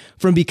back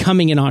from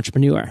becoming an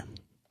entrepreneur?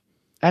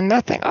 And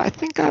nothing. I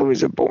think I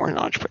was a born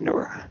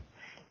entrepreneur.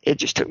 It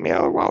just took me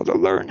a while to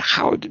learn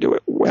how to do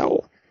it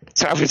well.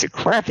 So I was a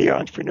crappy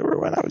entrepreneur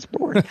when I was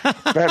born,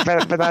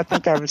 but I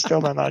think I was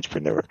still an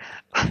entrepreneur.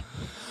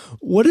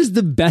 What is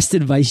the best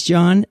advice,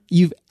 Jon,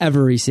 you've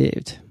ever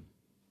received?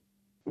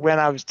 When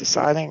I was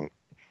deciding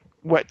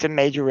what to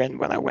major in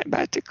when I went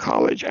back to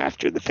college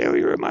after the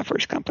failure of my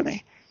first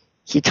company,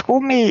 he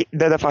told me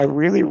that if I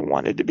really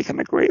wanted to become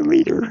a great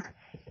leader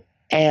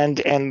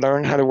and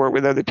learn how to work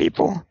with other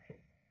people,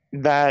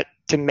 that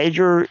to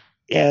major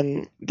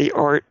in the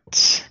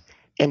arts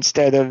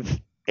instead of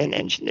an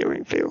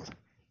engineering field.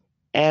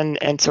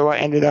 And so I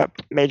ended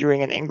up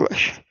majoring in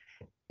English,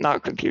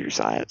 not computer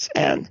science.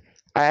 And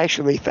I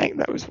actually think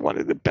that was one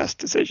of the best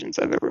decisions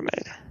I've ever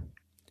made.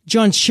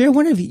 Jon, share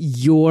one of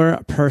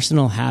your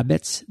personal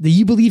habits that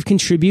you believe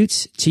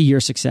contributes to your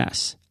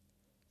success.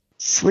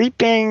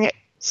 Sleeping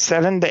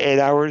 7 to 8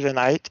 hours a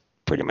night,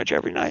 pretty much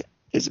every night,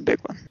 is a big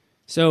one.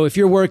 So if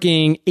you're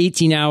working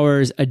 18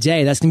 hours a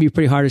day, that's going to be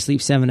pretty hard to sleep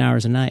 7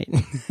 hours a night.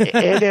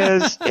 It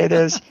is. It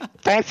is.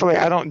 Thankfully,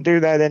 I don't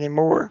do that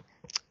anymore.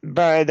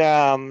 But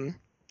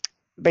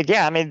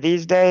yeah, I mean,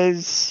 these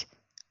days,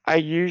 I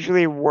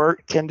usually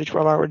work 10 to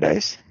 12 hour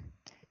days.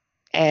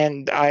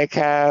 And I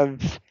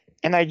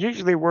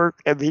usually work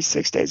at least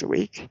 6 days a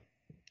week.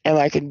 And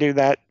I can do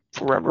that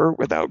forever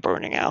without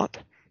burning out.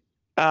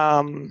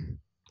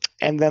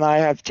 And then I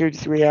have 2 to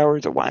 3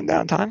 hours of wind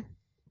down time,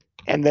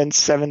 and then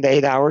 7 to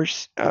 8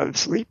 hours of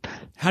sleep.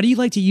 How do you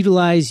like to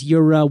utilize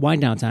your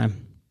wind down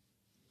time?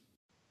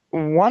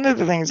 One of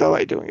the things I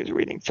like doing is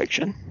reading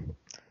fiction.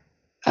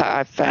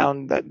 I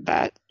found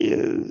that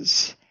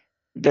is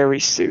very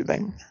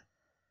soothing.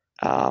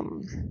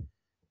 And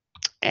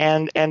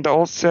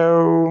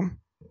also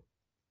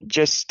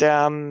just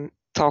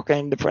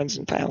talking to friends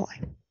and family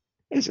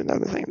is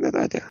another thing that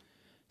I do.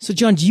 So,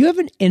 Jon, do you have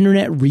an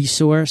internet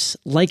resource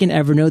like an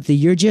Evernote that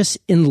you're just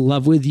in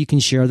love with you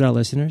can share with our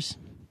listeners?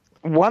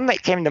 One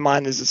that came to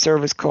mind is a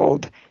service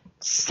called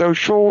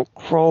Social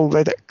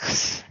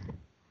Crawlytics.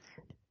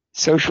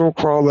 Social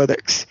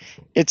Crawlytics.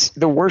 It's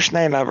the worst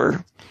name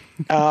ever,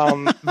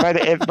 but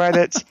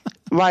it's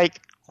like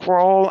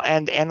crawl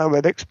and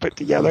analytics put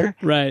together.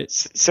 Right.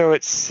 So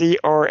it's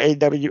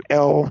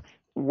CRAWLYTICS.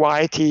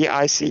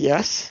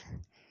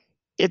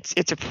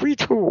 It's a free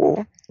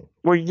tool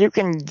where you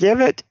can give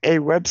it a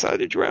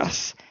website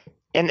address,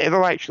 and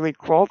it'll actually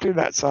crawl through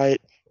that site,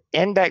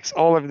 index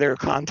all of their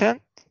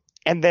content,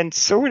 and then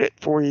sort it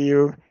for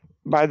you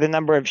by the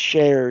number of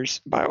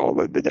shares by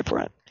all of the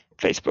different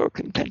Facebook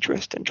and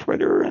Pinterest and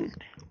Twitter and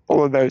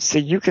all of those. So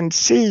you can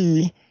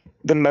see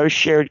the most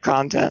shared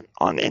content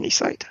on any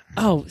site.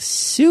 Oh,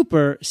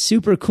 super,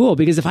 super cool.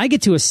 Because if I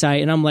get to a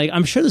site and I'm like,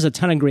 I'm sure there's a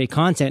ton of great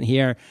content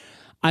here,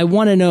 I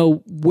want to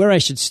know where I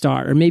should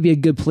start, or maybe a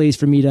good place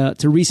for me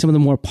to read some of the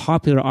more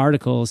popular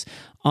articles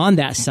on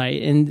that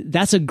site. And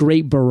that's a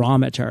great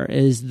barometer,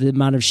 is the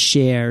amount of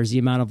shares, the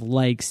amount of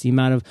likes, the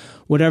amount of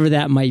whatever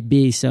that might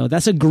be. So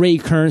that's a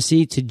great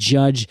currency to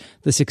judge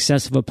the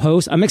success of a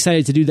post. I'm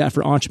excited to do that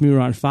for Entrepreneur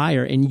on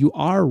Fire. And you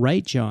are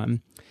right,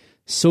 Jon.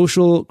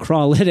 Social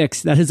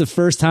Crawlytics, that is the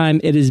first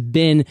time it has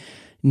been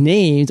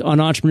named on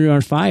Entrepreneur on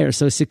Fire.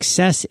 So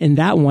success in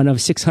that one of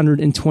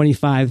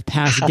 625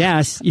 past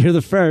guests. You're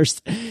the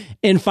first.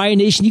 In Fire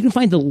Nation, you can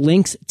find the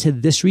links to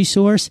this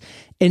resource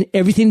and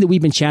everything that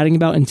we've been chatting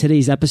about in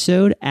today's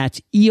episode at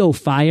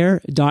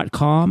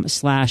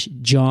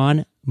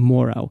eofire.com/Jon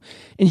Morrow.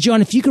 And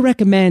Jon, if you could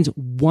recommend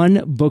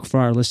one book for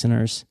our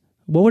listeners,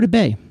 what would it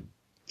be?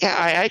 Yeah,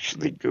 I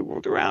actually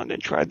Googled around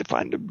and tried to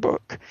find a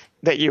book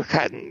that you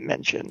hadn't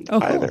mentioned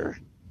either.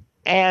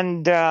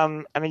 And,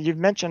 I mean, you've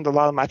mentioned a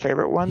lot of my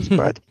favorite ones,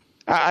 but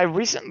I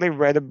recently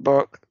read a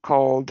book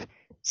called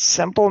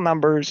Simple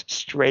Numbers,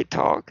 Straight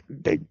Talk,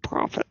 Big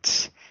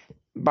Profits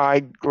by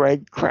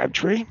Greg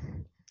Crabtree,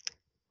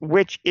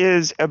 which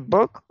is a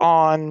book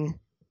on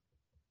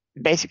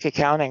basic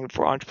accounting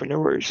for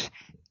entrepreneurs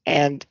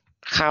and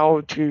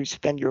how to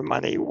spend your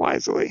money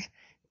wisely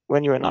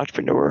when you're an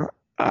entrepreneur.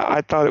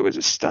 I thought it was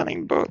a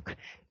stunning book.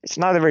 It's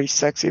not a very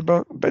sexy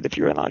book, but if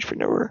you're an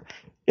entrepreneur,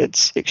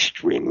 it's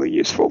extremely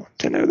useful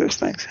to know those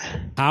things.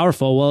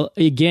 Powerful. Well,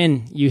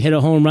 again, you hit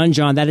a home run,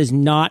 Jon. That has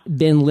not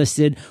been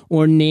listed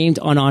or named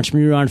on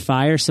Entrepreneur on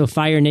Fire. So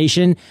Fire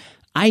Nation,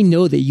 I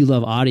know that you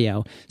love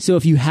audio. So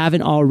if you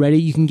haven't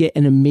already, you can get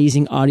an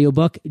amazing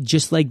audiobook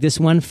just like this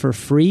one for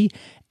free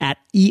at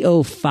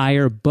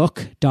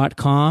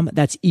eofirebook.com.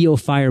 That's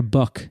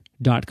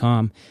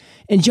eofirebook.com.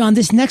 And Jon,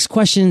 this next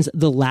question's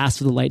the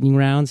last of the lightning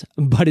rounds,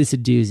 but it's a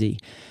doozy.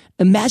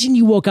 Imagine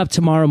you woke up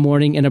tomorrow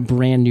morning in a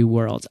brand new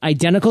world,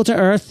 identical to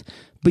Earth,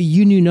 but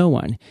you knew no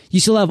one.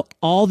 You still have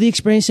all the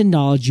experience and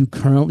knowledge you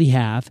currently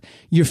have,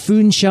 your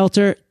food and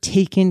shelter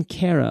taken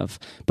care of,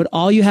 but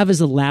all you have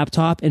is a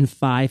laptop and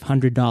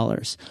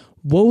 $500.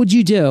 What would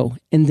you do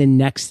in the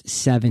next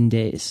 7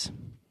 days?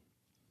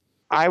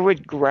 I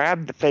would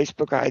grab the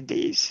Facebook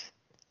IDs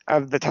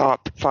of the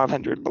top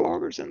 500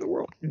 bloggers in the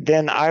world.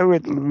 Then I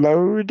would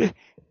load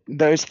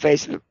those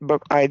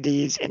Facebook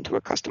IDs into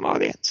a custom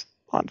audience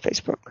on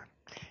Facebook.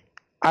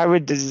 I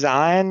would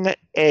design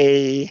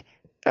a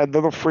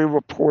little free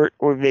report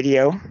or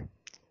video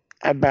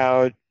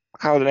about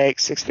how to make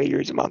 6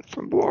 figures a month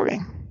from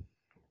blogging.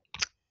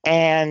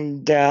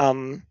 And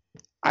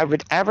I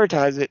would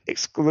advertise it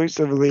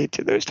exclusively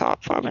to those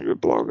top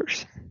 500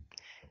 bloggers.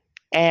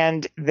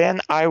 And then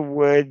I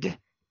would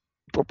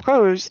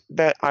propose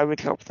that I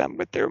would help them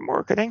with their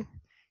marketing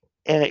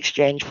in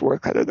exchange for a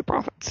cut of the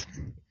profits.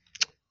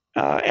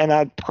 And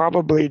I'd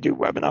probably do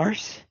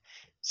webinars.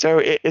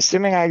 So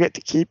assuming I get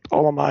to keep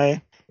all of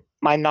my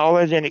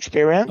knowledge and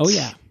experience. Oh,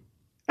 yeah.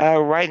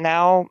 Right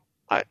now,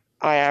 I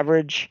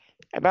average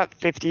about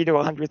 $50,000 to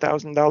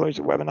 $100,000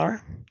 a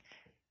webinar.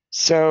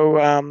 So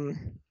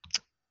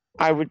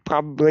I would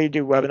probably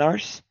do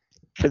webinars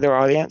for their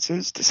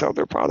audiences to sell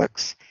their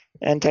products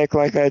and take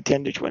like a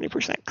 10 to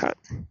 20% cut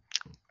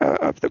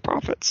of the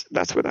profits.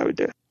 That's what I would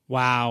do.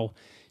 Wow.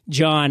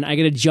 Jon, I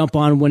got to jump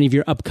on one of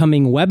your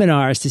upcoming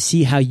webinars to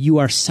see how you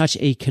are such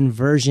a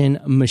conversion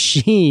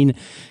machine,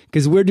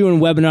 because we're doing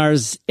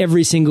webinars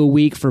every single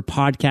week for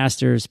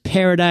Podcasters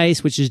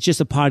Paradise, which is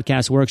just a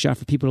podcast workshop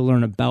for people to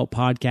learn about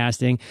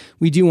podcasting.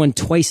 We do one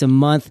twice a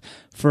month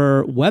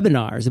for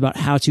webinars about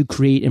how to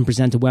create and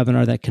present a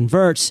webinar that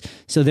converts.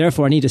 So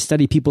therefore, I need to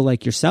study people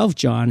like yourself,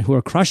 Jon, who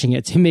are crushing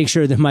it to make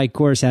sure that my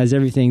course has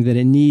everything that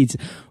it needs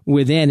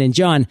within. And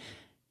Jon,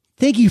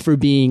 thank you for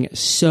being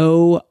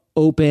so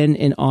open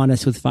and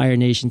honest with Fire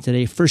Nation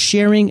today, for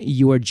sharing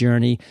your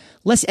journey.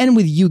 Let's end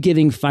with you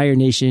giving Fire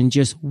Nation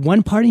just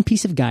one parting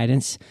piece of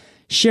guidance,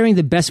 sharing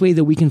the best way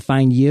that we can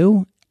find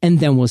you, and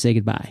then we'll say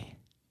goodbye.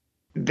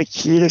 The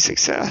key to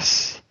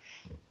success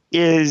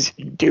is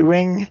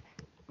doing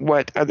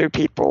what other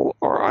people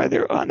are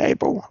either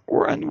unable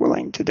or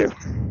unwilling to do.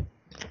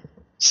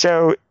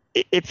 So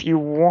if you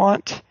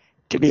want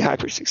to be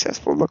hyper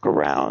successful, look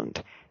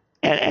around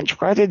and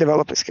try to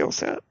develop a skill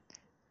set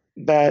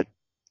that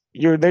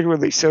you're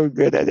literally so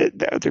good at it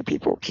that other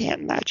people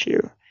can't match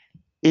you,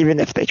 even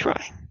if they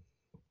try.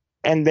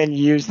 And then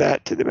use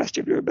that to the best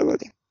of your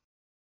ability.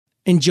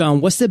 And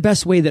Jon, what's the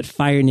best way that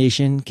Fire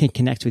Nation can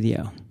connect with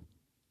you?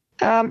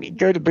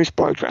 Go to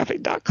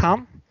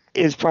boostblogtraffic.com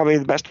is probably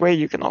the best way.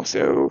 You can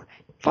also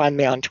find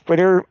me on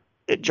Twitter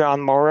at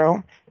Jon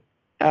Morrow.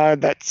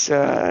 That's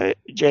JONMORROW.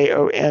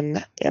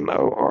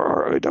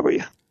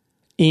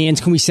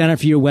 And can we sign up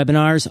for your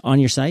webinars on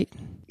your site?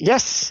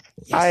 Yes.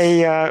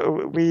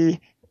 We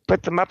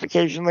put them up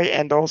occasionally,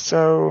 and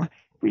also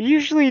we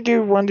usually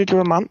do 1 to 2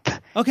 a month.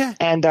 Okay.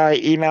 And I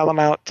email them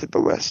out to the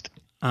list.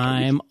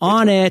 I'm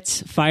on it.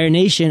 Fire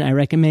Nation, I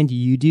recommend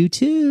you do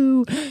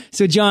too.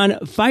 So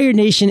Jon, Fire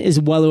Nation is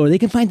well over. They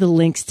can find the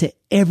links to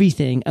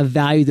everything of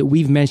value that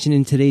we've mentioned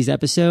in today's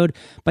episode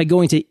by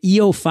going to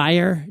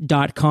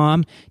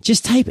eofire.com.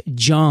 Just type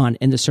Jon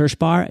in the search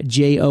bar,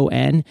 Jon,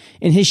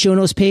 and his show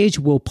notes page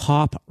will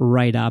pop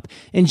right up.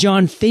 And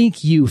Jon,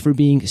 thank you for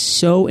being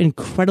so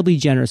incredibly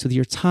generous with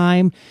your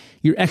time,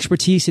 your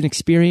expertise and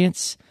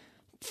experience.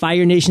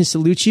 Fire Nation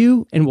salutes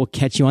you, and we'll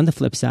catch you on the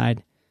flip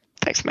side.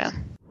 Thanks,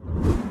 man.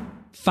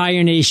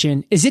 Fire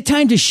Nation, is it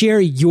time to share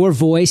your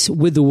voice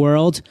with the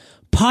world?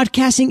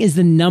 Podcasting is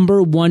the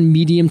 #1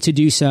 medium to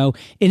do so,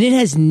 and it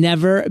has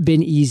never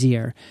been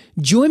easier.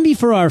 Join me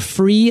for our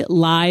free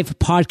live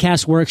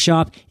podcast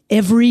workshop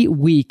every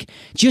week.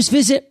 Just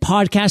visit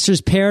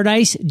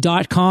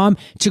podcastersparadise.com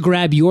to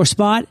grab your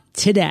spot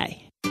today.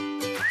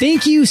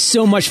 Thank you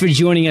so much for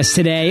joining us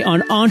today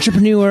on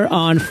Entrepreneur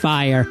on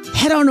Fire.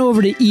 Head on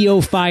over to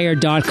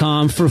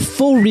eofire.com for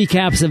full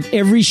recaps of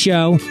every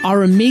show,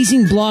 our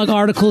amazing blog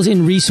articles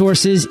and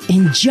resources,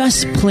 and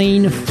just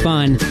plain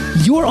fun.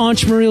 Your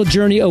entrepreneurial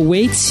journey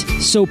awaits,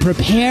 so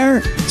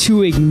prepare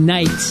to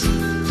ignite.